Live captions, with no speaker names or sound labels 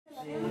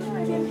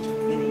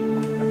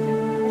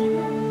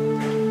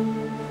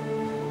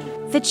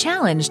The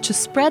challenge to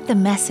spread the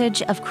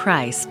message of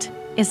Christ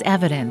is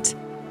evident.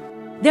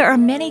 There are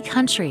many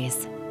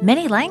countries,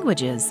 many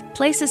languages,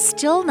 places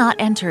still not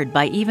entered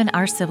by even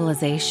our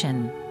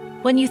civilization.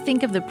 When you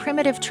think of the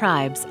primitive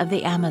tribes of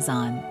the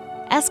Amazon,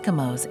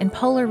 Eskimos in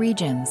polar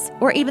regions,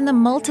 or even the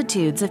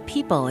multitudes of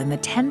people in the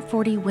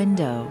 1040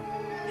 window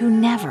who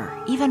never,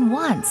 even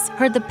once,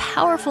 heard the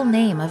powerful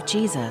name of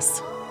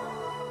Jesus.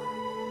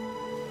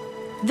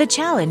 The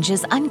challenge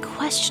is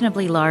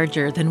unquestionably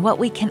larger than what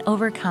we can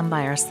overcome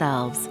by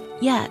ourselves.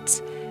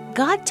 Yet,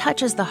 God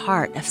touches the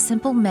heart of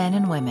simple men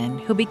and women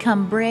who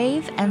become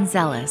brave and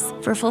zealous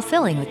for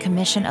fulfilling the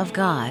commission of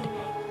God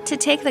to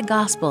take the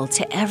gospel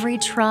to every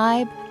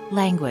tribe,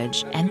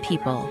 language, and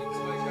people.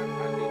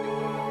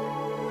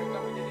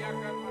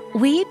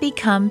 We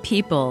become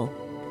people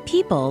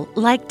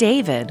like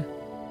David,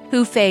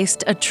 who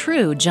faced a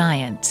true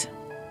giant.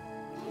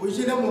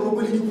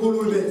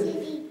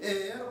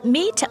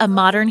 Meet a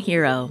modern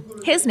hero.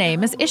 His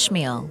name is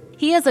Ishmael.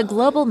 He is a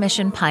global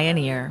mission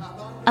pioneer.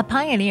 A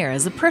pioneer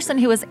is a person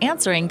who is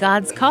answering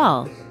God's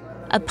call.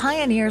 A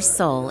pioneer's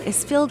soul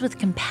is filled with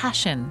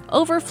compassion,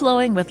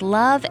 overflowing with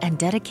love and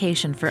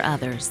dedication for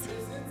others.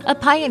 A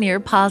pioneer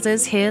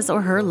pauses his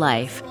or her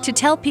life to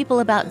tell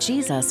people about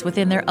Jesus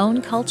within their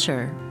own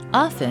culture,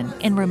 often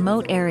in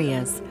remote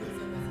areas.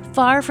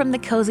 Far from the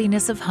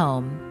coziness of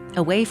home,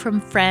 away from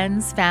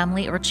friends,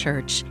 family, or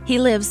church, he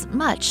lives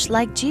much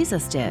like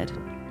Jesus did.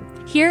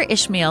 Here,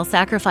 Ishmael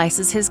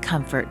sacrifices his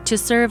comfort to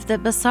serve the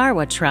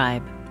Basarwa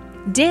tribe.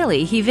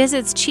 Daily, he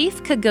visits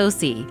Chief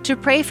Kagosi to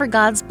pray for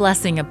God's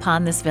blessing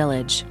upon this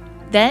village.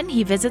 Then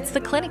he visits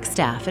the clinic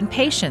staff and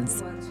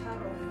patients.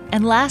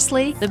 And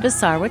lastly, the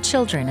Basarwa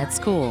children at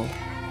school.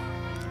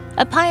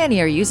 A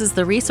pioneer uses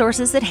the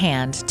resources at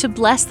hand to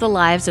bless the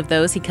lives of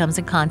those he comes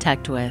in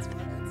contact with.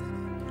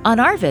 On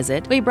our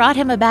visit, we brought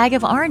him a bag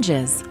of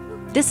oranges.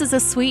 This is a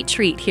sweet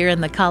treat here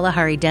in the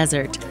Kalahari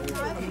Desert.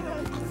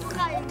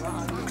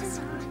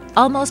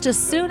 Almost as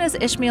soon as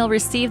Ishmael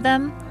received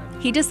them,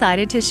 he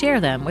decided to share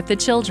them with the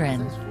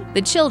children.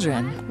 The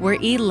children were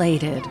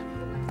elated.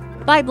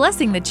 By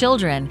blessing the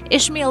children,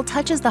 Ishmael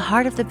touches the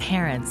heart of the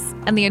parents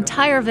and the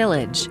entire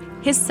village.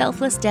 His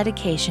selfless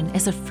dedication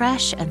is a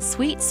fresh and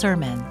sweet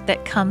sermon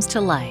that comes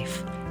to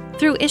life.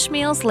 Through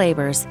Ishmael's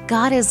labors,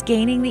 God is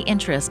gaining the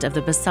interest of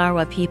the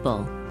Basarwa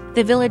people.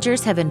 The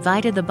villagers have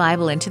invited the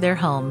Bible into their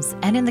homes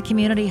and in the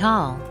community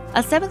hall.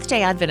 A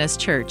Seventh-day Adventist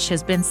church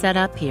has been set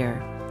up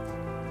here.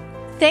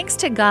 Thanks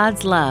to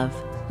God's love,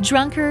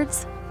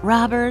 drunkards,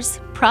 robbers,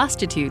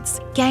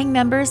 prostitutes, gang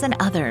members, and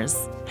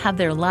others have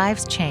their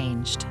lives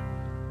changed.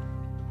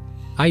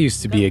 I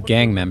used to be a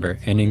gang member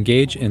and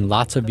engage in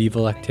lots of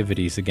evil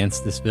activities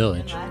against this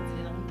village.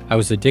 I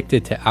was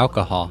addicted to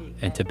alcohol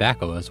and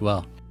tobacco as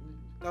well.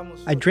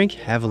 I drank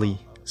heavily,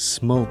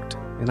 smoked,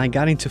 and I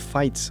got into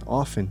fights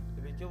often.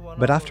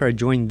 But after I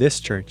joined this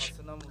church,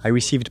 I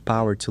received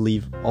power to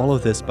leave all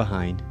of this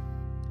behind.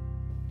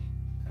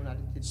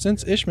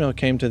 Since Ishmael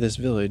came to this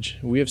village,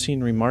 we have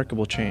seen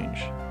remarkable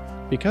change.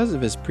 Because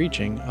of his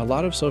preaching, a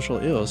lot of social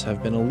ills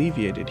have been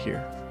alleviated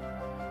here.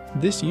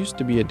 This used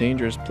to be a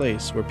dangerous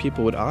place where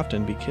people would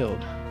often be killed.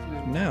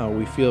 Now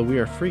we feel we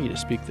are free to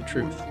speak the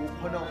truth.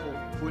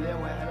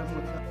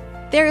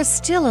 There is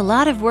still a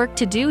lot of work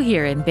to do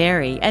here in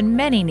Barry and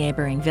many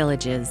neighboring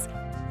villages.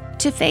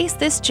 To face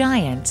this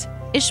giant,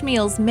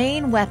 Ishmael's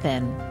main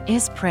weapon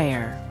is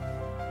prayer.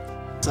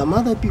 Some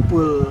other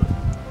people,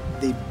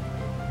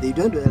 they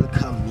don't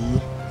welcome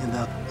me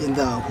in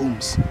their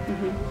homes.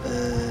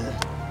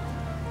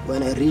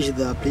 When I reach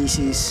the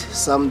places,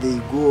 some they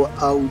go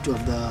out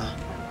of the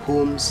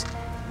homes,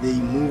 they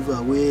move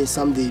away,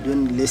 some they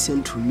don't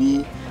listen to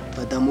me,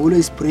 but I'm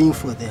always praying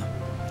for them.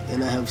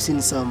 And I have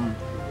seen some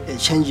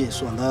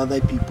changes on the other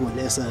people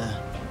as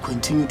I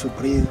continue to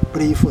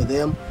pray for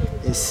them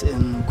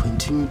and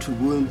continue to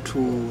go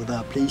into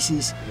the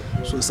places.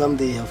 So some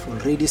they have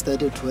already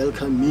started to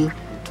welcome me,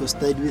 to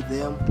study with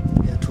them,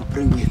 and to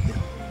pray with them.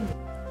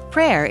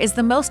 Prayer is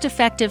the most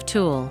effective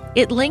tool.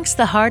 It links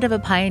the heart of a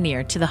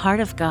pioneer to the heart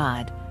of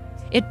God.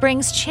 It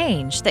brings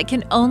change that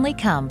can only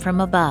come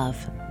from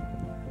above.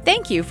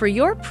 Thank you for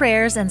your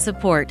prayers and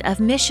support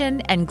of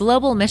mission and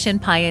global mission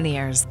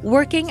pioneers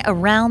working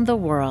around the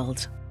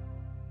world.